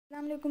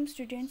Assalamualaikum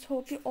students,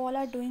 hope you all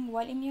are doing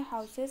well in your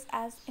houses.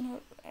 As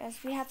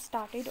we have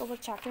started over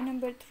chapter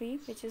number 3,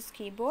 which is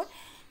keyboard.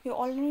 You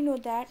already know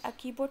that a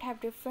keyboard have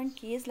different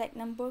keys like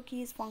number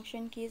keys,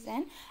 function keys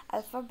and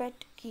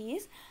alphabet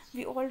keys.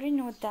 We already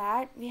know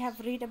that. We have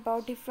read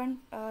about different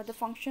the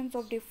functions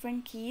of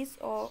different keys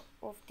or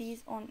of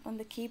these on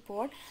the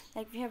keyboard.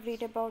 Like we have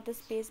read about the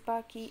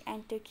spacebar key,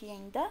 enter key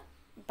and the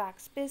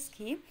backspace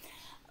key.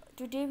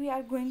 Today we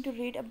are going to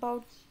read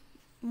about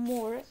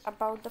more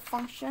about the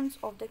functions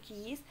of the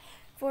keys.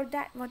 For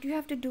that, what you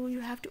have to do,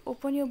 you have to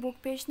open your book,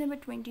 page number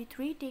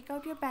 23, take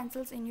out your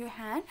pencils in your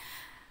hand,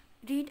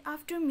 read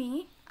after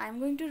me. I'm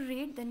going to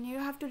read, then you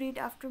have to read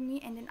after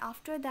me, and then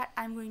after that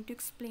I'm going to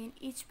explain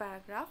each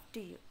paragraph to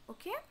you.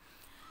 Okay,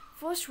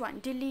 first one,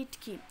 delete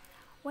key.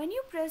 When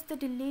you press the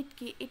delete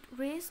key, it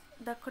erases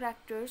the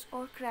characters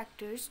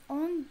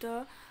on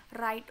the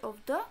right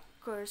of the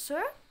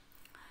cursor.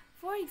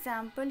 For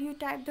example, you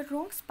type the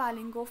wrong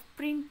spelling of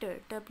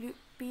printer,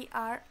 W-P-R-I-N-T-E-R,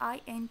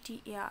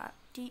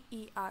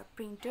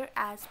 printer,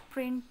 as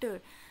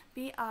printer,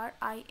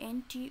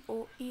 P-R-I-N-T-O-E-R.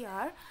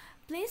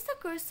 Place the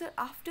cursor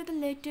after the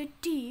letter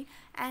T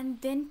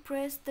and then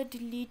press the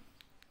delete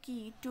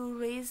key to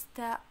erase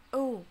the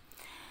O.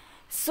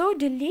 So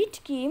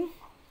delete key,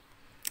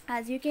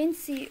 as you can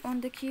see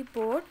on the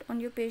keyboard on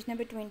your page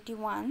number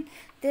 21,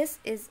 this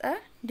is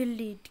a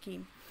delete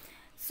key.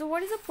 So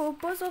what is the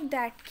purpose of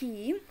that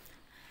key?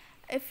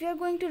 If you are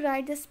going to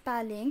write the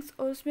spellings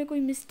और उसमें कोई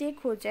mistake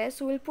हो जाए,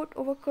 so we'll put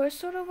our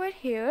cursor over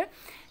here,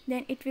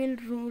 then it will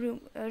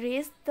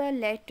erase the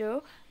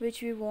letter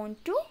which we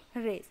want to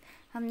erase.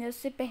 हमने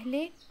उससे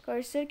पहले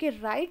cursor के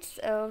right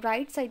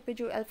side पे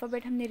जो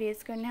alphabet हमने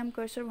erase करना है, हम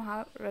cursor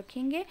वहाँ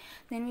रखेंगे,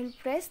 then we'll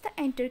press the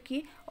enter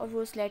key और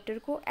वो उस letter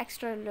को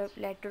extra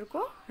letter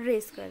को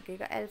erase कर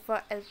देगा,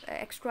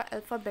 extra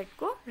alphabet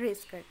को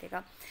erase कर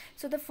देगा.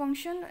 So the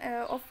function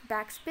of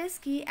backspace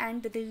key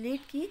and the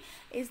delete key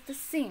is the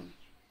same.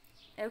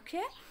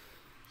 Okay,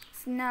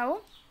 so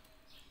now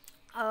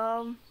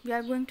we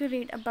are going to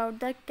read about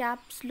the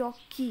caps lock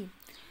key.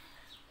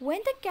 When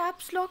the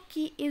caps lock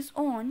key is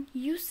on,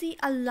 you see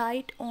a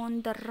light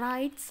on the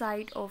right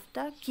side of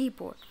the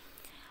keyboard.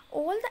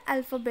 All the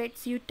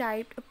alphabets you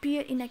typed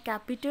appear in a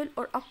capital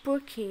or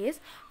uppercase.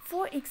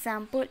 For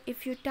example,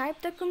 if you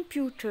type the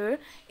computer,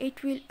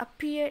 it will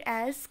appear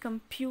as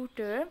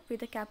computer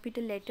with a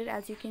capital letter,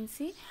 as you can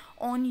see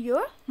on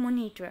your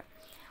monitor.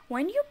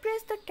 When you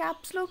press the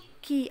caps lock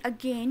key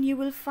again, you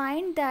will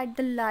find that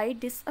the light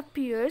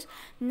disappears.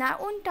 Now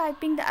on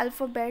typing the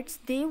alphabets,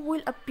 they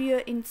will appear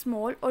in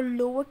small or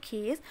lower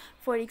case.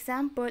 For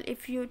example,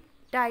 if you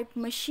type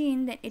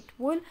machine, then it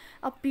will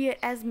appear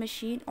as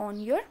machine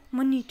on your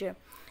monitor.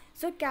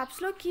 So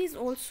caps lock key is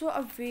also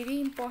a very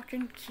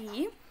important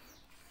key.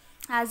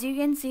 As you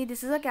can see,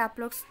 this is a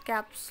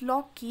caps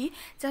lock key.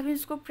 जब हम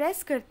इसको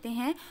press करते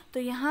हैं तो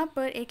यहाँ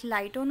पर एक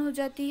light on हो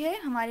जाती है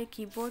हमारे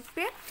कीबोर्ड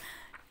पे.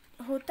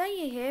 होता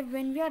ये है,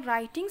 when we are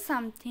writing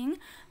something,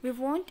 we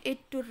want it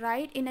to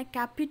write in a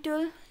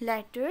capital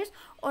letters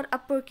और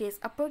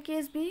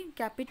uppercase भी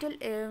capital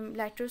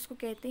letters को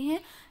कहते हैं.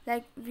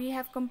 Like we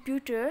have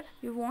computer,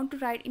 we want to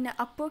write in a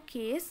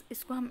uppercase,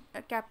 इसको हम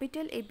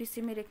capital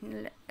ABC में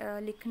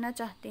लिखना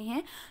चाहते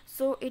हैं,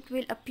 so it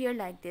will appear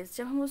like this.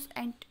 जब हम उस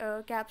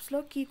caps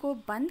lock key को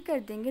बंद कर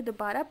देंगे,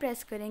 दोबारा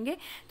प्रेस करेंगे,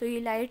 तो ये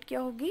लाइट क्या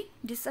होगी,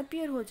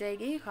 disappear हो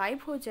जाएगी, गायब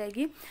हो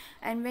जाएगी.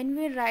 And when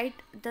we write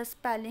the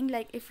spelling,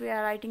 like if we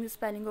are writing the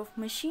spelling of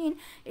machine,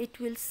 it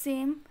will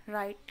same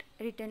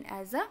written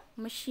as a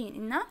machine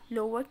in a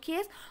lower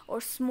case or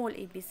small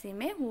ABC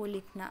में वो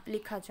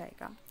लिखा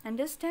जाएगा.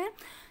 Understand?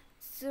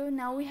 So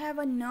now we have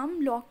a num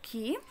lock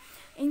key.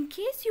 In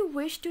case you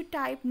wish to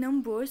type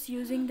numbers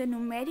using the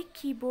numeric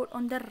keyboard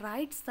on the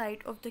right side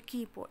of the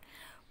keyboard,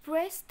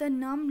 press the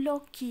num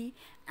lock key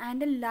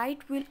and a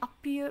light will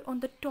appear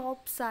on the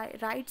top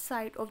right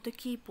side of the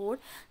keyboard.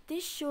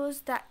 This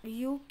shows that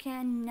you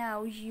can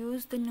now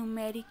use the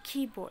numeric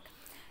keyboard.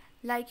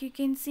 Like you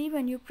can see,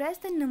 when you press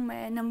the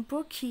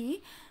number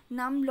key,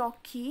 num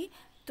lock key,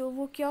 तो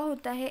वो क्या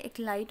होता है, एक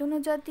light on हो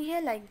जाती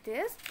है like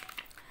this,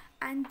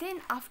 and then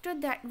after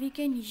that we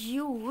can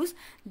use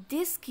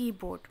this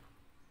keyboard.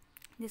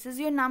 This is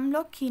your num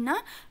lock key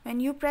ना. When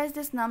you press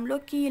this num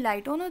lock key,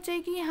 light on हो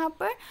जाएगी यहाँ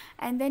पर,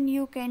 and then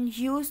you can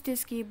use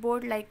this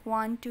keyboard like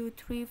 1 2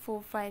 3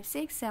 4 5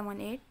 6 7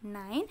 8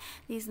 9.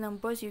 These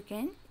numbers you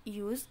can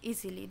use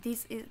easily.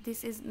 This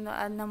is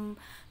a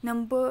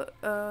number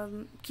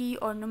key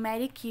or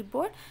numeric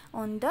keyboard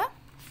on the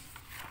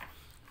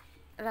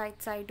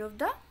right side of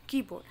the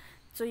keyboard.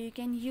 So you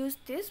can use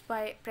this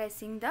by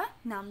pressing the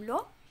num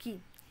lock key.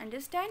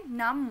 Understand?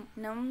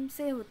 Num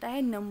से होता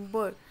है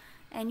number.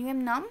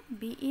 num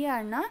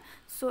ber na,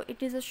 so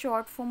it is a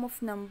short form of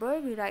number.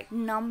 We write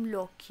num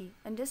lock key.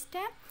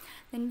 Understand?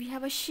 Then we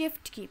have a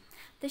shift key.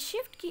 The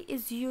shift key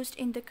is used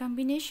in the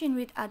combination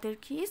with other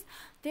keys.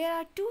 There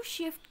are two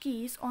shift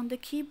keys on the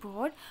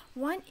keyboard.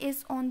 One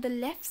is on the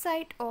left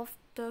side of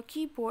the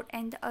keyboard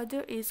and the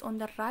other is on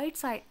the right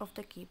side of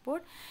the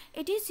keyboard.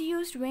 It is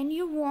used when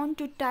you want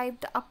to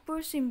type the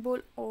upper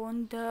symbol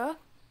on the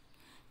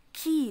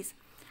keys.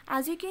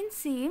 As you can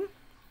see,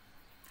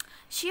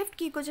 shift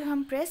की को जब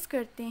हम press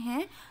करते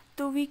हैं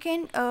तो we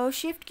can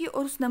shift की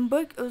और उस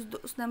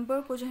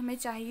नंबर को जो हमें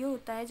चाहिए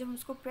होता है, जब हम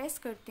उसको प्रेस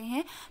करते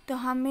हैं तो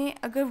हमें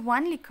अगर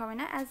 1 लिखा हुआ है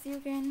ना, as you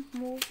can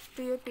move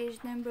to your page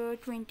number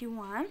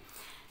 21,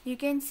 you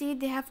can see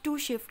they have 2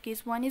 shift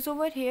keys. One is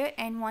over here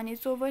and one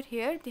is over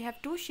here. They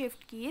have 2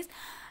 shift keys.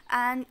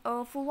 And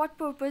for what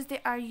purpose they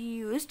are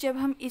used? जब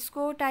हम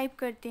इसको type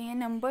करते हैं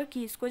number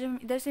keys को, जब हम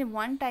इधर से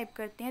 1 टाइप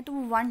करते हैं तो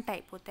वो 1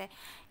 टाइप होता है.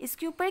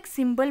 इसके ऊपर एक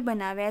सिंबल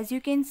बना हुआ है, as you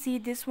can see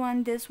this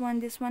one this one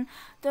this one.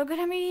 तो अगर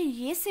हमें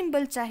ये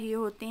सिंबल चाहिए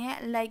होते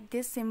हैं, like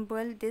this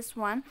symbol this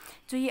one,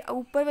 जो ये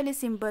ऊपर वाले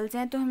सिंबल्स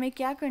हैं, तो हमें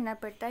क्या करना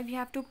पड़ता है, we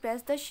have to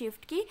press the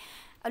shift की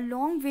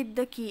अलॉन्ग विद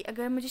द की.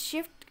 अगर मुझे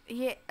शिफ्ट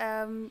ये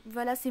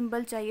वाला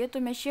सिंबल चाहिए तो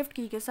मैं शिफ्ट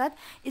की के साथ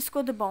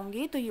इसको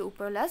दबाऊंगी तो ये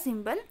ऊपर वाला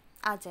सिंबल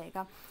आ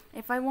जाएगा.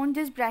 If I want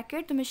this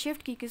bracket तो मैं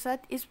शिफ्ट की के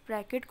साथ इस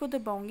ब्रैकेट को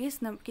दबाऊंगी,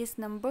 इस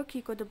नंबर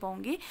की को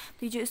दबाऊंगी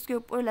तो जो इसके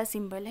ऊपर वाला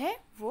सिंबल है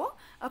वो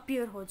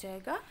अपीयर हो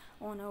जाएगा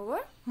on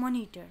our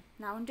monitor.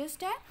 Now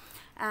understand.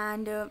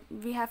 And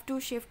we have 2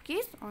 shift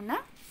keys on a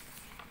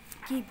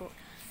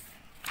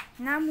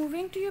keyboard. Now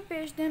moving to your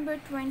page number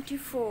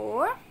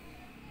 24.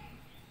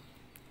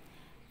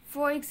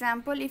 For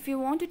example, if you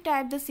want to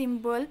type the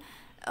symbol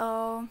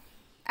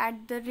at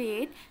the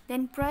rate,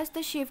 then press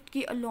the shift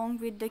key along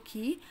with the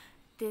key,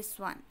 this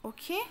one.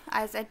 Okay,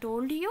 as I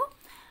told you,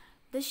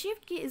 the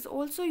shift key is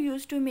also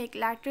used to make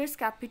letters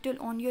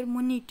capital on your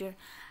monitor.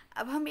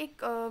 अब हम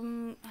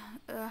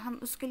हम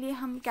उसके लिए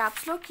हम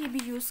caps lock की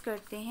भी use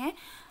करते हैं.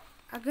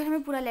 अगर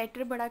हमें पूरा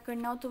लेटर बड़ा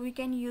करना हो तो we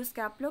can use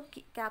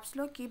caps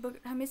lock की.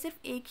 बट हमें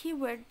सिर्फ एक ही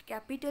वर्ड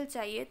कैपिटल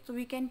चाहिए तो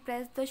we can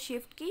press the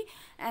shift की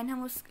एंड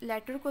हम उस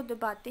लेटर को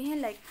दबाते हैं.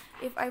 Like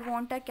if I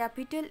want a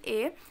capital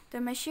A तो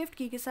मैं शिफ्ट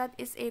की के साथ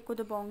इस ए को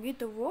दबाऊंगी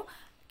तो वो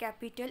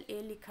कैपिटल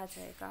ए लिखा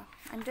जाएगा.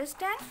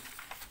 Understand.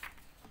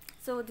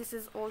 So this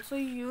is also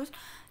used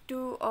to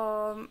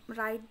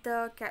write the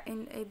in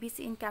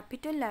ABC in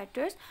capital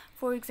letters.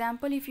 For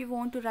example, if you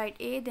want to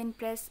write A, then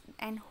press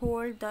and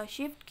hold the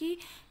shift key.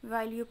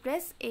 While you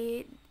press A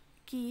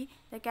key,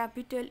 the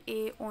capital A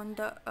on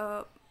the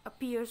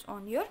appears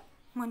on your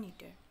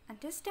monitor.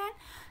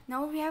 Understand?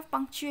 Now we have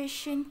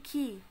punctuation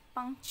key.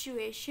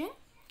 Punctuation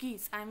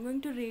keys. I'm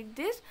going to read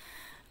this.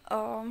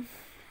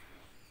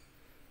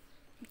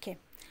 Okay.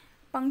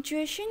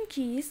 Punctuation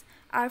keys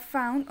are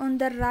found on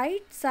the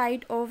right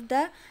side of the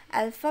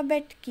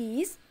alphabet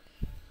keys.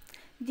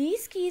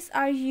 These keys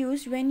are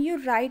used when you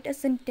write a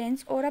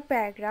sentence or a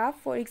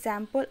paragraph. For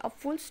example, a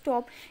full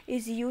stop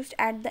is used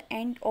at the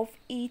end of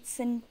each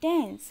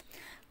sentence.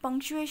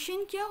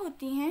 Punctuation क्या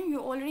होती हैं?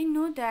 You already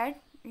know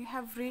that. You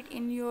have read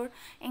in your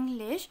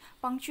English.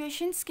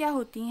 Punctuations क्या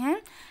होती हैं?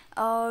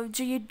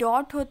 जो ये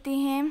dot होते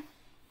हैं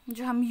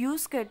जो हम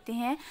यूज़ करते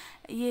हैं,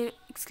 ये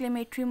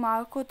एक्सक्लेमेटरी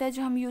मार्क होता है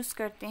जो हम यूज़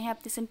करते हैं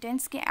अपने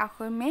सेंटेंस के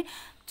आखिर में.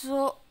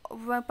 तो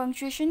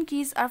punctuation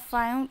keys are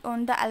found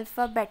on the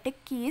alphabetic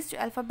keys. जो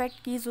अल्फ़ाबेट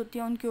कीज़ होती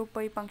हैं उनके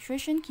ऊपर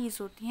पंक्चुएशन कीज़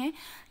होती हैं.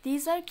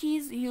 These are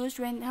keys use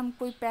when हम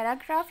कोई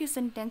पैराग्राफ या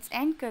सेंटेंस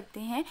एंड करते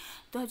हैं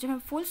तो जब हमें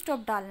फुल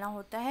स्टॉप डालना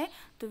होता है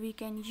तो we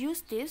can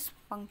use this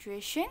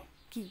punctuation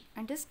की.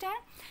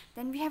 Understand.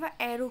 Then we have a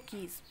arrow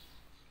keys.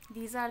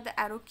 These are the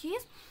arrow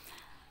keys.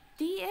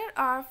 There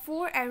are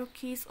 4 arrow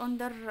keys on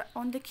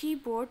the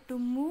keyboard to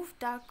move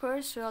the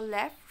cursor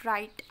left,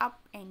 right, up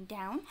and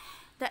down.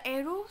 The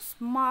arrows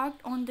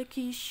marked on the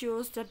key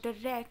shows the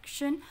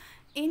direction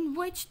in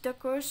which the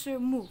cursor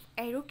moves.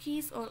 Arrow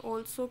keys are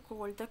also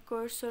called the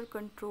cursor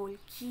control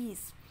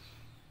keys.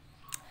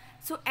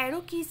 So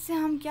arrow keys से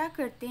हम क्या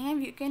करते हैं?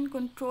 You can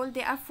control.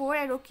 There are 4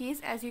 arrow keys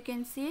as you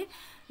can see,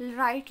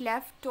 right,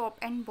 left, top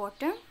and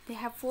bottom. They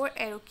have 4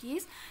 arrow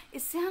keys.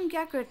 इससे हम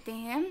क्या करते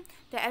हैं?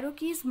 The arrow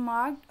keys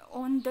marked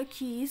on the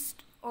keys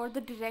और द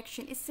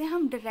डायरेक्शन. इससे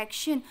हम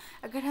डायरेक्शन,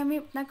 अगर हमें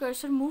अपना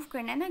कर्सर मूव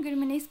करना है ना, अगर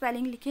मैंने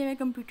स्पेलिंग लिखे हुए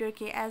कंप्यूटर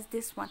के एज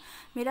दिस वन,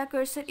 मेरा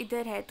कर्सर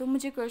इधर है तो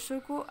मुझे कर्सर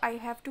को I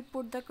have to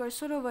put the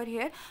cursor over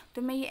here,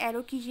 तो मैं ये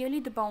एरो की ये वाली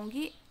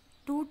दबाऊंगी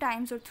 2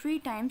 times और 3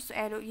 times, तो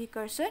एरो ये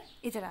कर्सर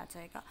इधर आ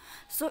जाएगा.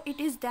 So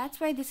it is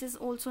that's why this is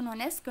also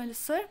known as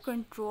cursor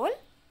control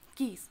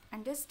keys.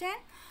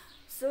 Understand.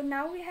 So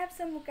now we have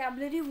some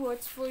vocabulary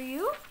words for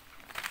you.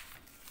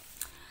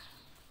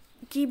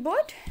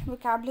 Keyboard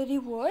vocabulary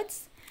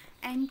words.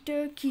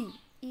 Enter key,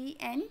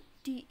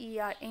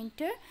 E-N-T-E-R,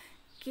 enter.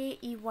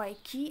 K-E-Y,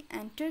 key,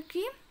 enter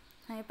key.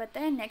 हमें पता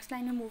है next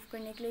line में move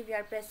करने के लिए we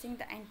are pressing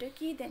the enter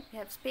की. Then we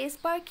have space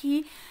bar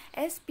की,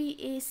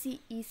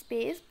 S-P-A-C-E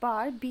space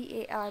bar,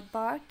 B-A-R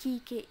बार, की,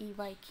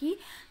 K-E-Y की.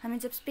 हमें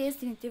जब स्पेस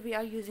देनी थी we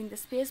are using the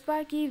space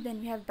bar की. Then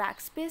we have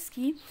back space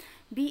की,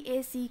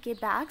 B-A-C के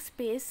बैक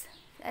स्पेस,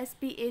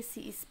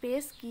 S-P-A-C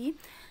स्पेस की.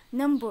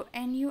 Number,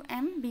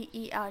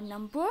 N-U-M-B-E-R,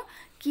 number.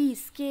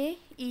 Keys,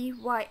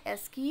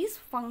 K-E-Y-S, keys.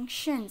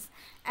 Functions,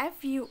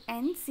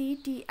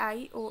 F-U-N-C-T-I-O-N-S,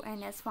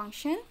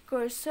 function.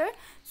 Cursor,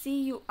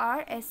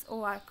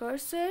 C-U-R-S-O-R,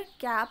 cursor.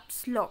 Caps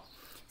lock,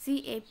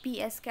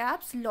 C-A-P-S,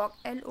 caps. Lock,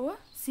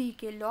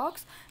 L-O-C-K,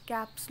 locks.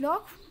 Caps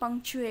lock.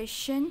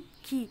 Punctuation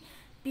key,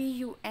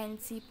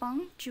 P-U-N-C,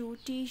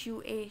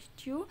 Punctuation,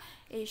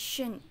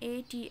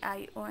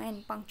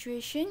 A-T-I-O-N,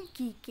 punctuation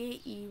key,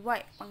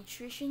 K-E-Y,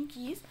 punctuation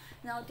keys.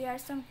 Now there are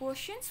some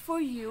questions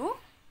for you.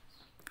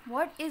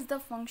 What is the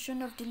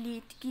function of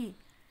delete key?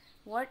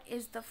 What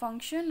is the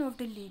function of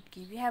delete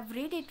key? We have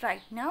read it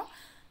right now.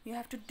 You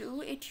have to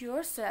do it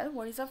yourself.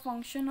 What is the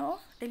function of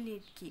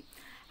delete key?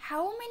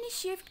 How many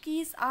shift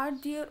keys are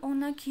there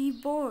on a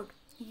keyboard?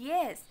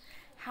 Yes.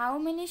 How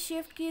many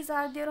shift keys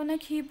are there on a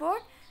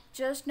keyboard?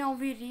 Just now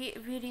we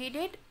read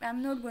it.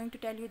 I'm not going to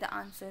tell you the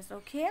answers,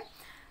 okay?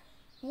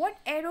 What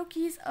arrow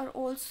keys are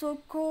also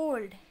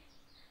called?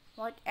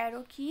 What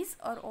arrow keys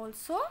are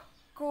also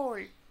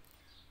called?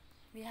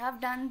 We have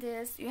done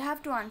this. You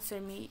have to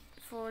answer me.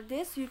 For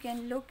this, you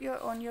can look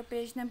on your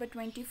page number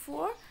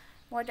 24.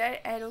 What are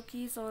arrow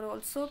keys are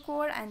also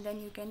called, and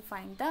then you can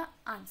find the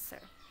answer.